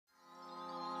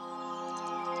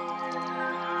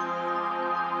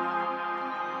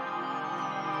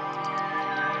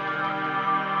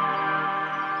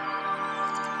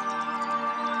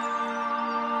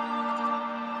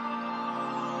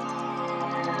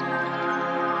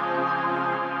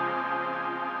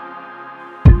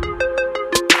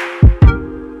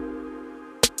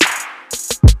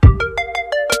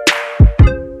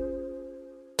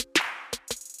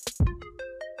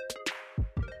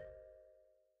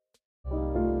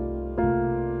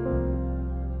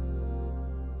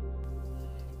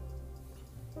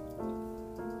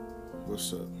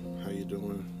what's up? How you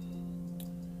doing?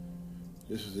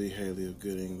 This is the Haley of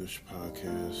Good English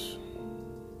podcast.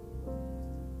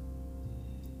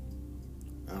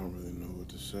 I don't really know what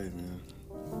to say, man.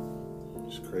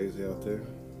 It's crazy out there.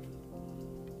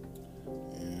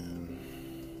 And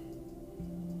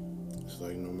it's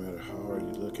like no matter how hard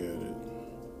you look at it,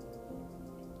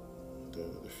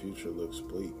 the future looks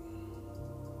bleak.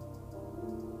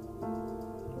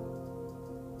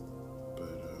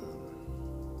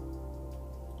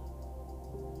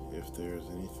 If there's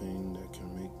anything that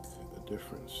can make a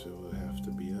difference, it would have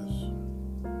to be us.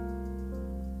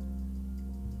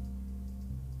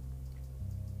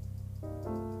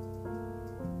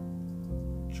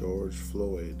 George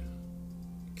Floyd,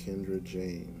 Kendra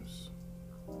James,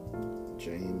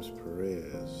 James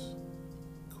Perez,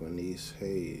 Quinice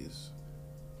Hayes,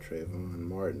 Trayvon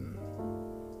Martin,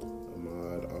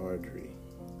 Ahmaud Arbery,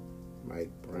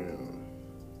 Mike Brown,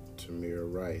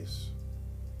 Tamir Rice,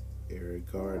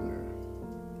 Eric Gardner,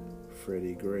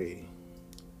 Freddie Gray,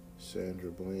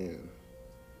 Sandra Bland,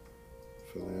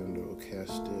 Philando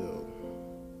Castile,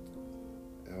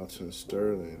 Alton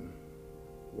Sterling,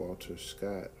 Walter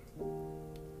Scott,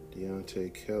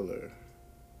 Deontay Keller,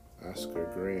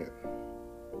 Oscar Grant,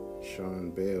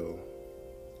 Sean Bell,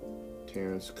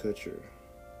 Terrence Kutcher,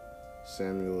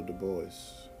 Samuel Du Bois,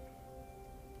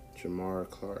 Jamar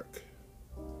Clark,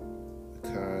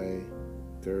 Akai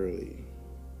Gurley,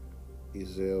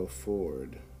 Ezell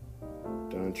Ford,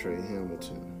 Dontre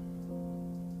Hamilton,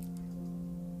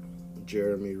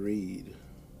 Jeremy Reed,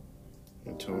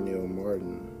 Antonio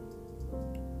Martin,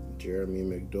 Jeremy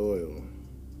McDoyle,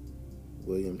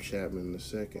 William Chapman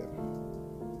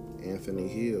II, Anthony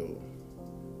Hill,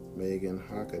 Megan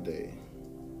Hockaday,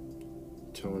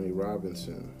 Tony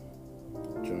Robinson,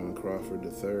 John Crawford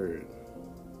III,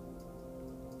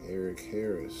 Eric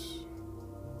Harris,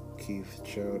 Keith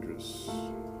Childress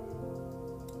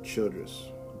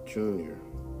Jr.,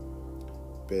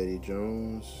 Betty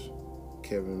Jones,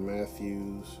 Kevin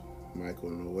Matthews,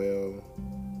 Michael Noel,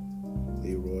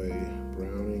 Leroy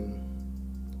Browning,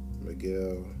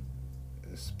 Miguel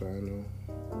Espano,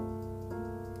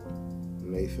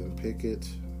 Nathan Pickett,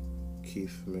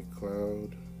 Keith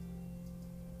McLeod,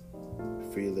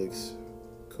 Felix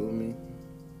Kumi,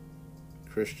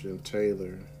 Christian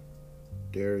Taylor,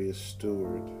 Darius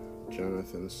Stewart,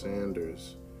 Jonathan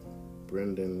Sanders,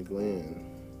 Brendan Glenn,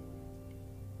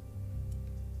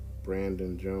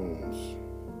 Brandon Jones,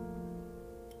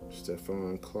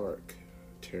 Stephon Clark,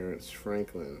 Terrence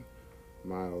Franklin,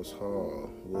 Miles Hall,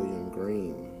 William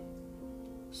Green,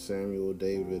 Samuel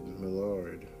David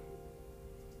Millard,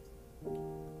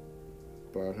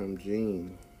 Barham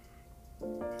Jean,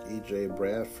 E.J.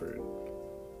 Bradford,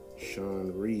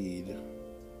 Sean Reed,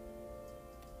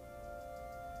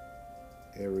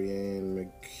 Ariane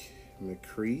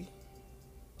McCree,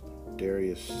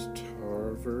 Darius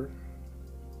Tarver,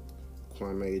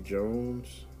 Kwame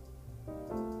Jones,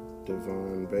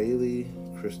 Devon Bailey,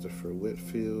 Christopher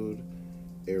Whitfield,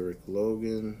 Eric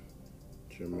Logan,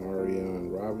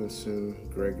 Jamarion Robinson,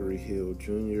 Gregory Hill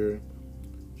Jr.,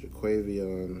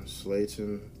 Jaquavion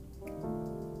Slayton,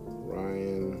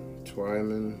 Ryan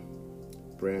Twyman,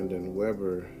 Brandon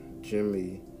Weber,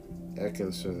 Jimmy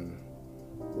Atkinson,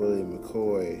 Willie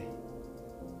McCoy,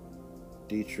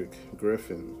 Dietrich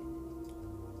Griffin,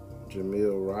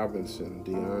 Jamil Robinson,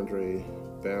 DeAndre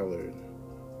Ballard,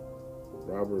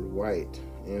 Robert White,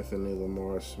 Anthony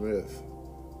Lamar Smith,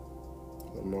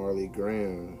 Lamarly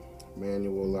Graham,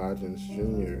 Manuel Lodgins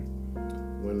Jr.,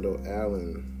 Wendell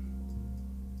Allen,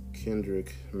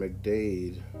 Kendrick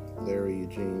McDade, Larry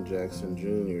Eugene Jackson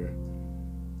Jr.,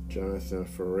 Jonathan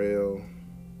Farrell,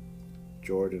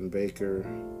 Jordan Baker,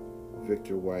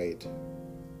 Victor White,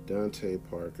 Dante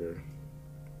Parker,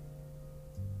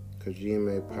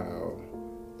 Kajime Powell,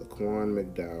 Laquan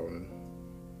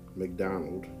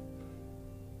McDonald,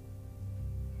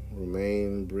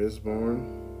 Romaine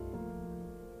Brisbane,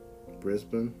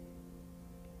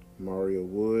 Mario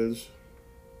Woods,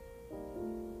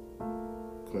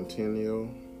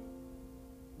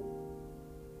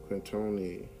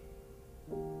 Quintoni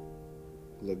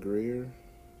LeGrier,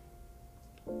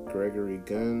 Gregory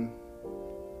Gunn,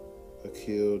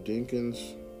 Akil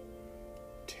Dinkins,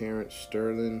 Terrence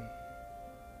Sterling,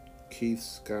 Keith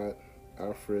Scott,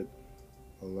 Alfred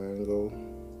Olango,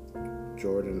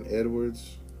 Jordan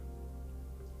Edwards,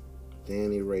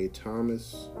 Danny Ray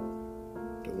Thomas,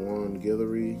 DeJuan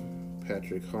Guillory,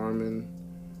 Patrick Harmon,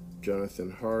 Jonathan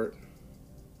Hart,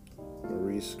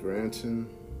 Maurice Granton,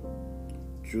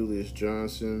 Julius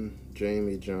Johnson,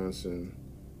 Jamie Johnson,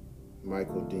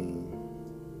 Michael Dean.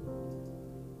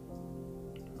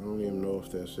 I don't even know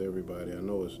if that's everybody. I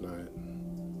know it's not.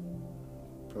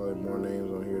 Probably more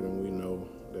names on here than we know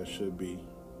that should be.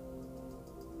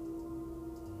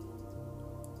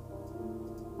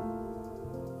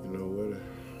 You know what?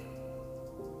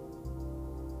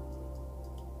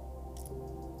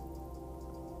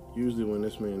 Usually when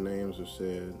this many names are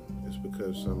said, it's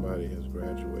because somebody has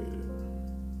graduated.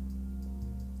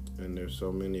 And there's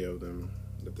so many of them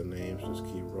that the names just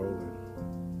keep rolling.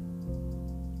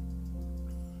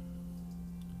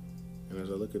 And as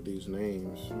I look at these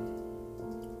names,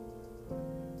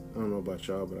 I don't know about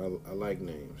y'all, but I like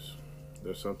names.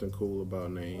 There's something cool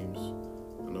about names.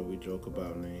 I know we joke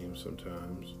about names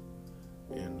sometimes.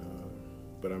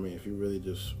 But I mean, if you really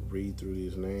just read through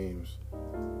these names,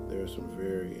 there are some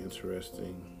very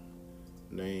interesting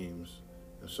names.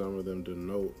 And some of them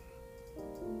denote,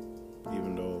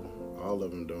 even though all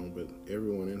of them don't, but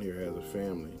everyone in here has a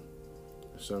family.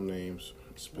 Some names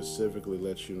specifically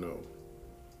let you know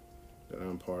that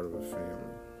I'm part of a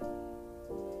family.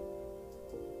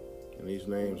 And these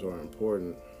names are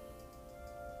important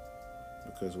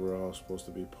because we're all supposed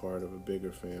to be part of a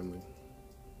bigger family.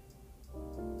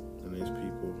 And these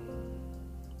people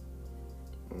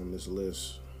on this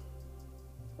list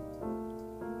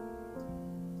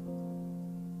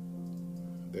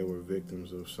they were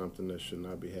victims of something that should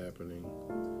not be happening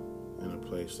in a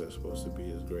place that's supposed to be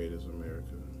as great as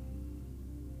America.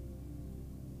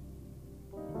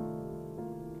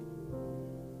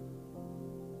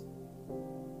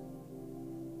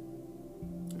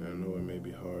 And I know it may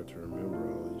be hard to remember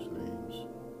all these names,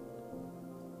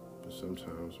 but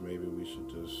sometimes maybe we should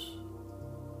just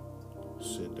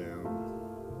sit down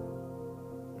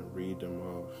and read them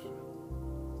off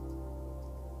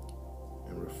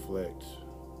and reflect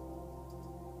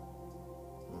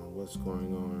on what's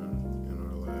going on in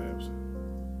our lives,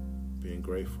 being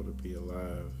grateful to be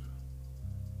alive,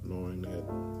 knowing that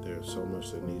there's so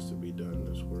much that needs to be done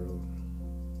in this world.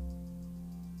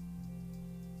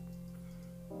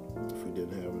 If we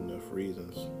didn't have enough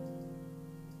reasons,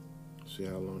 see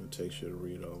how long it takes you to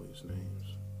read all these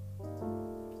names.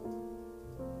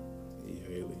 E.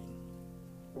 Haley.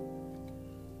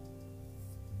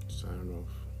 Signing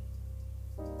off.